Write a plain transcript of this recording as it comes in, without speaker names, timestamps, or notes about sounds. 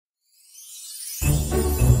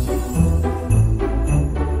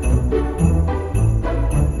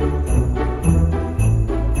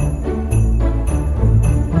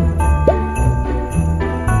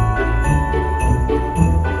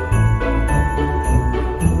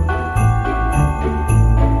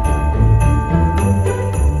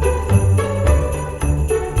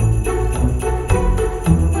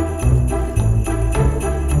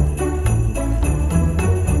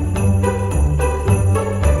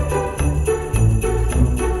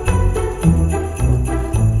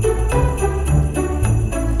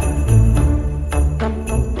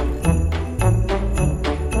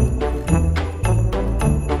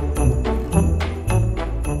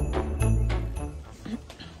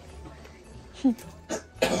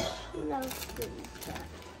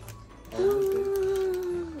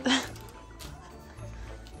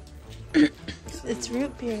It's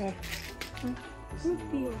root beer.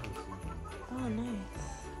 Root beer. Oh, nice.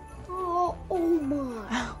 Oh my.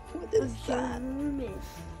 What is that?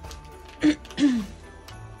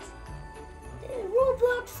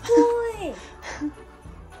 Roblox toy.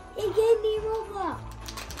 He gave me Roblox.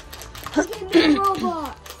 He gave me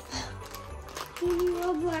Roblox. He gave me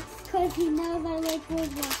Roblox because he knows I like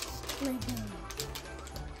Roblox Lego.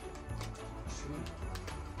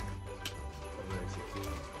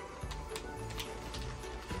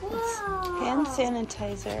 Wow. Hand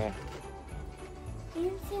sanitizer.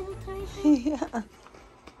 Hand sanitizer? Yeah.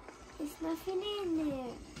 There's nothing in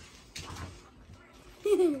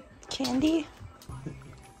there. Candy?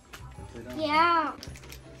 Yeah.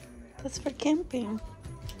 That's for camping.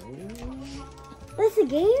 That's a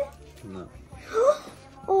game? No.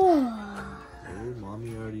 Oh. Oh,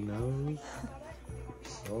 mommy already knows.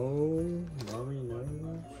 Oh, mommy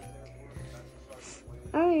knows.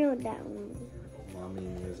 I don't know what that one is. Mommy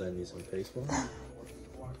knows I need some face wash.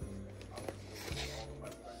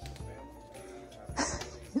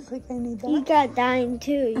 He's like, I need that. You got that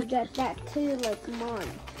too. You got that too, like mine.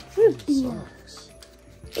 Root beer.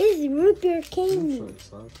 It's root beer candy.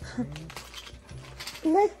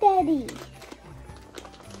 Look, Daddy.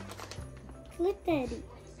 Look, Daddy.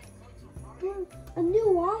 A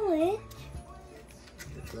new wallet.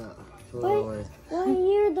 What's that? Throw it away. Why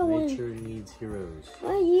you're the one? Nature needs heroes.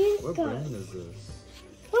 Why you What got? brand is this?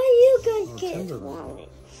 Why you guys get Timberland. wallet?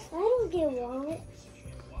 I don't get wallet.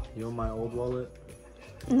 You want my old wallet?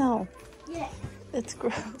 No, Yes. it's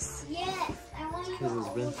gross. Yes. I want your Because it's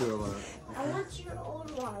been old. through a lot. I want your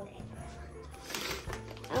old wallet.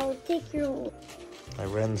 I will take your old. I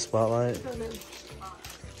ran the spotlight.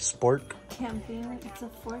 Spork. Camping. It's a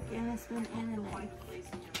fork and a spoon and a knife.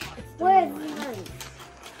 Where's mine?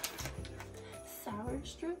 Sour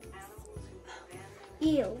strips.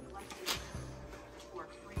 Ew.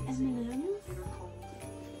 M&M's.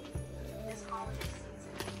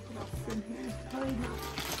 Probably not.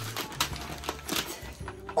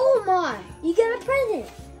 Oh my! You got a present.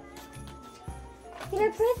 You got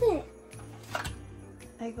a present.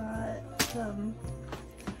 I got some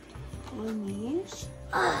Laneige.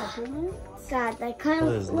 Oh, God, I kind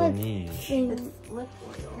What of is look. Laneige? It's lip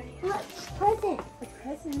oil. Look, present. A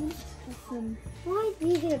present has some Why did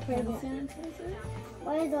you get a hand present? sanitizer,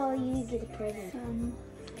 Why did all you get a present? some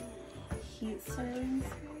heat stirrings.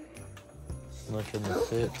 Look in the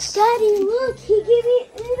fits. Daddy, look, he gave me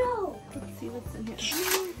Uno. Let's see what's in here.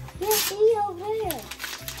 Yes, Uno there.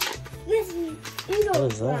 Yes, Uno.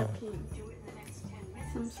 What is that?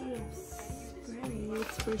 Some sort of spray.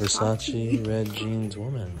 It's for Versace Red Jeans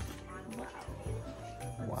Woman. Wow.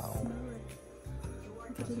 Wow.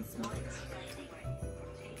 It didn't smell it.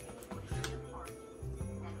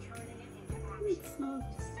 It smells.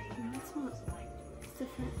 It smells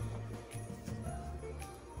different.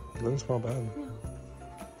 It doesn't smell bad.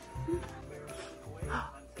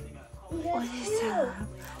 What is that?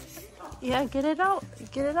 Yeah, get it out.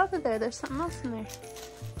 Get it out of there. There's something else in there.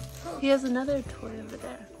 He has another toy over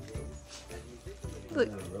there. Look,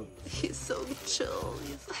 he's so chill.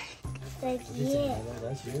 He's like, Yeah.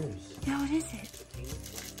 That's yours. yeah, what is it?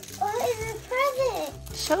 Oh, it's a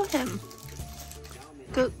present. Show him.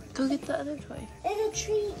 Go get the other toy. It's a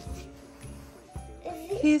treat.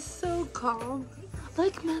 He's so calm.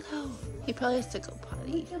 Like Mellow. He probably has to go We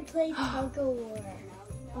potty. can play tug of war.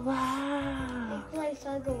 Wow. Play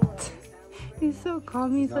tug of war. He's so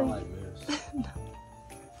calm. He's Not like, like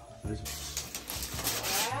this.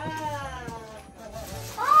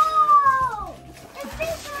 Oh! It's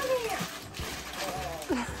this one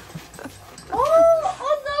here. Oh,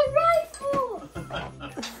 on the rifle!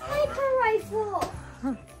 Sniper rifle!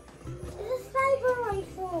 It's a sniper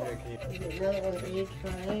rifle!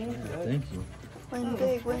 Thank you. win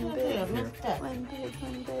big, win big. Win big,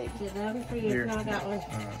 win big. Here.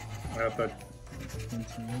 I thought.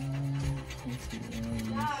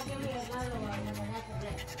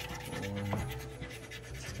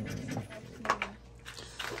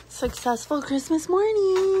 Successful Christmas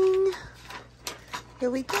morning. Here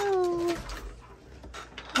we go.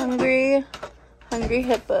 Hungry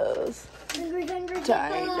hippos.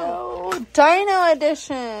 Dino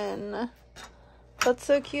edition. That's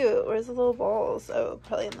so cute. Where's the little balls? Oh,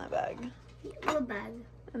 probably in that bag. Little bag.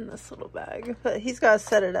 In this little bag. But he's got to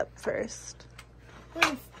set it up first.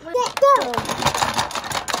 Let's go!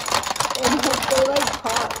 And they like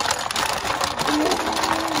pop.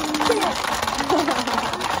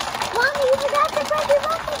 Mommy, you forgot to press your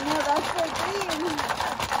button! No, that's for green.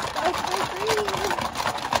 That's for green.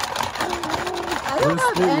 don't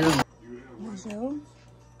have any. So,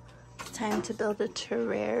 it's time to build a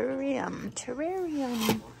terrarium.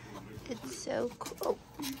 It's so cool.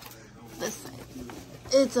 This side.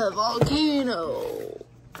 It's a volcano.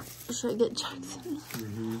 Should I get Jackson?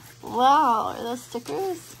 Wow, are those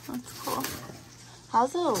stickers? That's cool.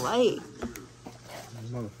 How's it light? I'm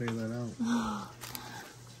about to figure that out.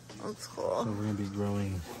 That's cool. So we're gonna be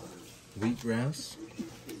growing wheatgrass.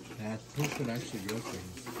 Who could actually grow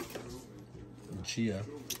things? And chia.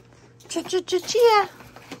 Chia.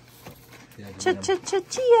 Yeah, Chia.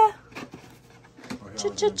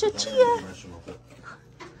 Chia.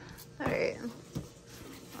 Alright.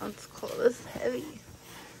 That's cool. This is heavy.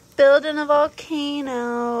 Building a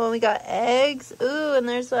volcano. We got eggs. Ooh, and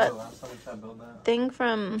there's that thing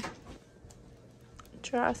from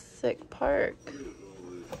Jurassic Park.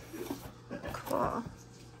 Cool.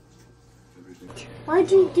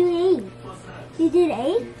 Why'd you do 8? You did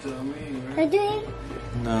 8? Can I do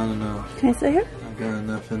 8? No. Can I sit here? I've got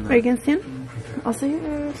enough in Are there. you gonna stand? I'll sit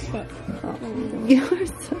here. Sit. Oh, you are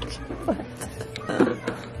such a butt.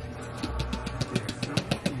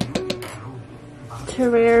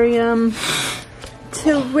 Terrarium.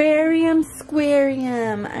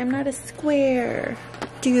 Squarium. I'm not a square.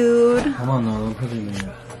 Dude. Come on, no, don't put it in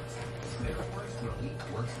there.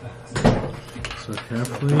 So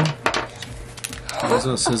carefully. Use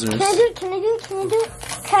those scissors. Can I do?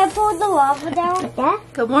 Can I pull the lava down? Yeah?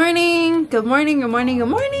 Good morning.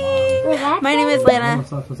 Relax. My name is Lana.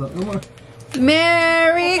 What's up? Come on.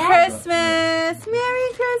 Merry Christmas.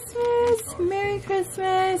 Merry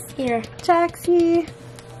Christmas. Here. Jaxie.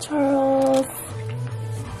 Charles.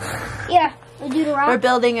 Yeah. We'll do the rock. We're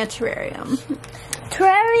building a terrarium.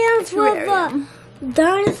 Terrariums with the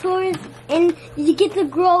dinosaurs, and you get to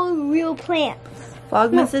grow real plants.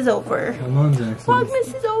 Vlogmas is over. Come on, Jackson.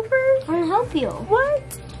 Vlogmas is over? I'm gonna help you.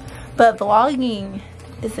 What? But vlogging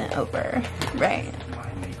isn't over, right?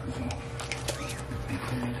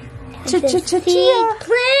 Chia.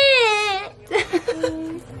 Plant.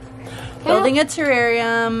 Building a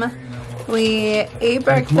terrarium. We ate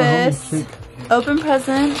breakfast. Open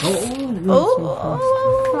present. Oh.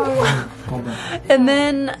 Hold on. And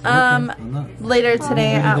then later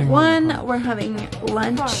today at 1, we're having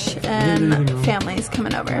lunch and family's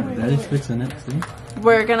coming over. Daddy's fixing it, see?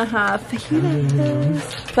 We're gonna have fajitas.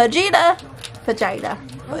 Fajita.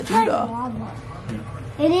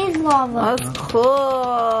 It is lava. That's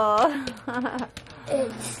cool.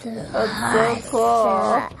 It's That's so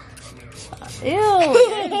cool. Ew,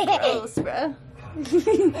 gross, bruh.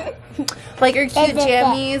 Like our cute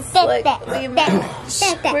jammies, like we match.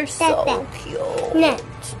 We're so cute. Yeah,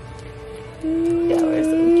 we're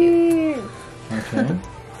so cute.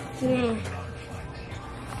 Okay.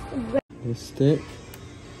 This stick,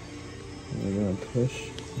 we're gonna push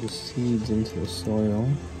the seeds into the soil.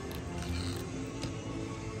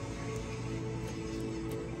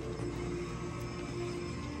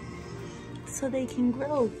 So they can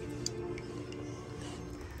grow.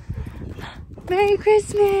 Merry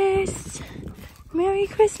Christmas! Merry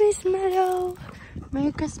Christmas, Meadow!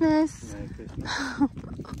 Merry Christmas!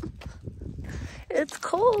 It's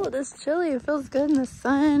cold, it's chilly, it feels good in the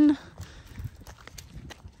sun.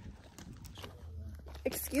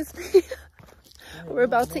 Excuse me? We're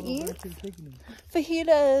about to eat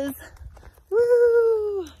fajitas!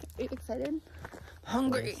 Woo! Are you excited?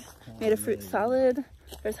 Hungry! Made a fruit salad.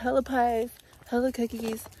 There's hella pies, hella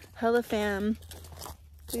cookies, hella fam.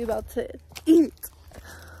 We about to eat.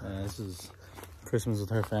 This is Christmas with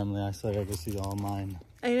her family. I still got to see all mine.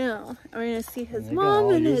 I know. We're gonna see his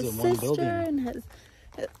mom and his sister and his.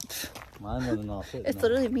 Mine doesn't all fit. It's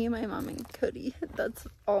literally me, my mom, and Cody. That's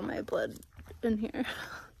all my blood in here.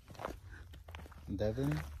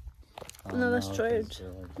 Devin? Oh, No, that's George.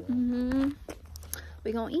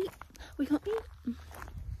 We gonna eat. We gonna eat.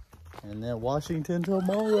 And then Washington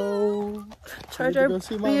tomorrow. Charge our.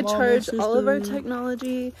 We charge all of our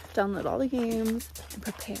technology, download all the games, and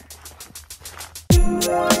prepare.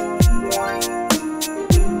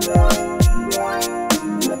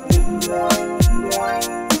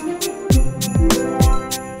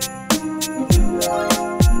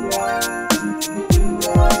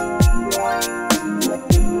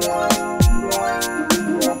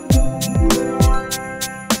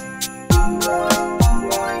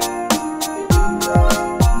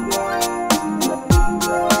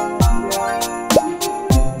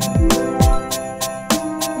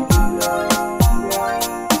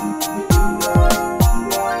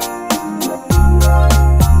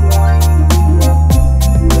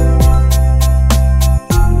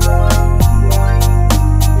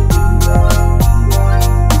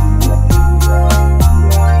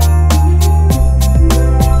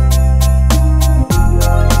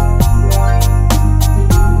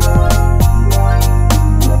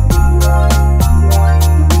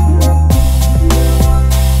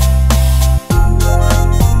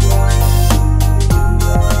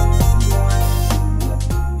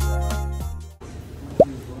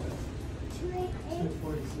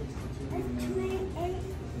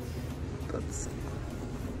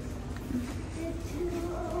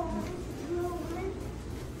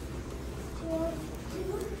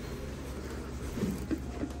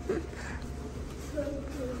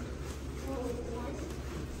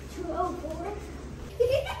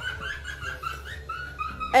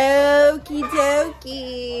 Okie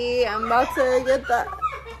dokie. I'm about to get that.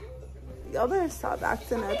 Y'all better stop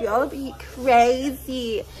acting up. Y'all be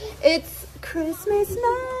crazy. It's Christmas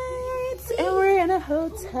night and we're in a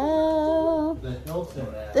hotel.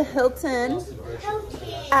 The Hilton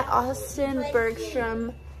at Austin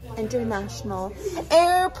Bergstrom International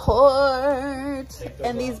Airport.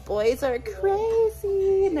 And these boys are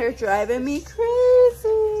crazy and they're driving me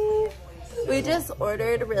crazy. We just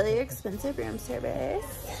ordered really expensive room service.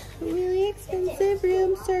 Really expensive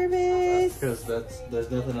room service. Because there's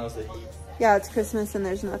nothing else to eat. Yeah, it's Christmas and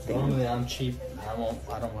there's nothing. Normally I'm cheap. I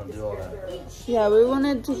don't want to do all that. Yeah, we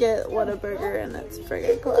wanted to get Whataburger and it's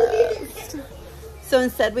friggin' closed. So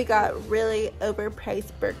instead we got really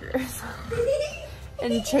overpriced burgers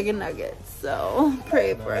and chicken nuggets. So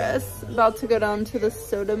pray for us. About to go down to the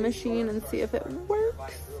soda machine and see if it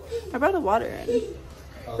works. I brought the water in.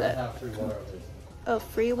 Oh, they have free water. Oh,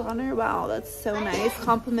 free water? Wow, that's so nice.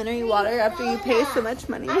 Complimentary water after you pay so much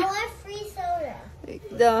money. I want free soda.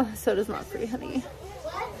 The soda's not free, honey.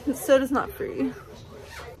 What? Soda's not free.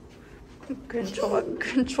 Grinch walk,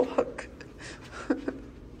 Grinch walk.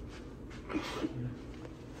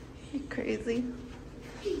 You crazy.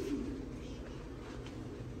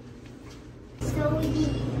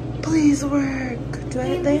 Please work.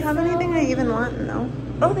 They have anything I even want? No.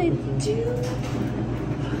 Oh, they do.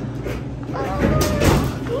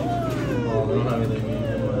 Oh, they don't have anything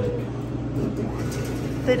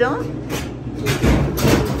in They don't?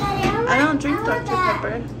 I don't drink Dr.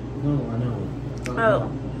 Pepper. No, I know. Oh.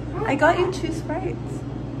 I got you 2 Sprites.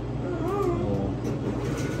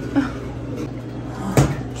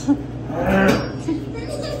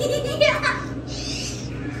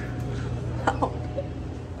 Oh.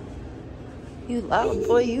 You loud,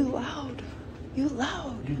 boy, you loud. You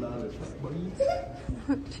loud. You loud as fuck, buddy.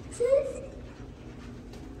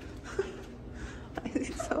 Why is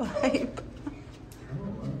he so hype?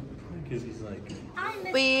 Because he's like...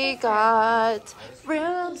 We got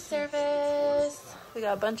room service. We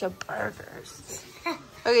got a bunch of burgers.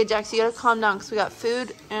 Okay, Jax, you gotta calm down because we got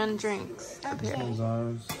food and drinks up here.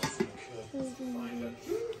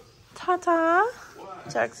 Ta-ta.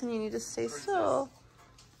 Jackson, you need to stay still.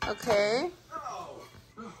 Okay.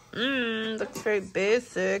 Looks very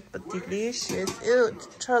basic, but delicious. Ew,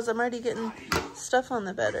 Charles, I'm already getting stuff on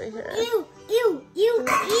the bed right here. Ew, ew, ew,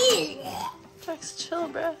 ew. Jax, chill,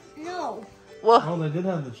 bruh. No. Whoa. Oh, they did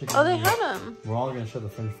have the chicken. Oh, they had them. We're all gonna show the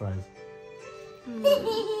french fries.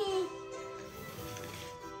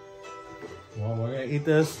 Well, we're gonna eat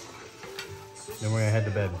this, then we're gonna head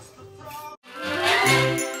to bed.